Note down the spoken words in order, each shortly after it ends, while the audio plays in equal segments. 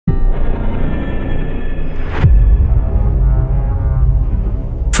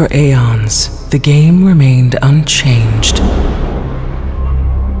For aeons, the game remained unchanged.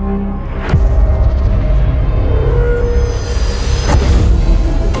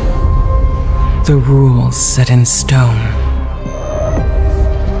 The rules set in stone.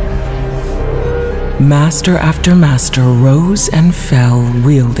 Master after master rose and fell,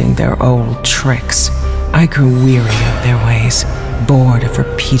 wielding their old tricks. I grew weary of their ways, bored of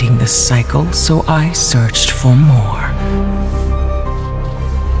repeating the cycle, so I searched for more.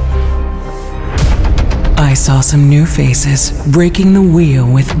 I saw some new faces, breaking the wheel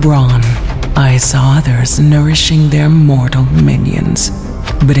with brawn. I saw others nourishing their mortal minions.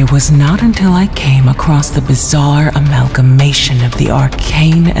 But it was not until I came across the bizarre amalgamation of the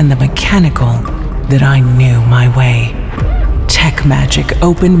arcane and the mechanical that I knew my way. Techmagic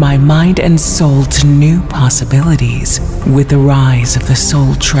opened my mind and soul to new possibilities. With the rise of the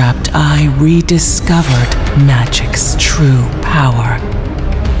Soultrapped, I rediscovered magic's true power.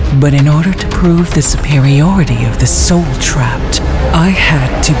 But in order to prove the superiority of the Soultrapped, I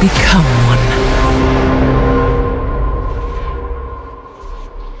had to become one.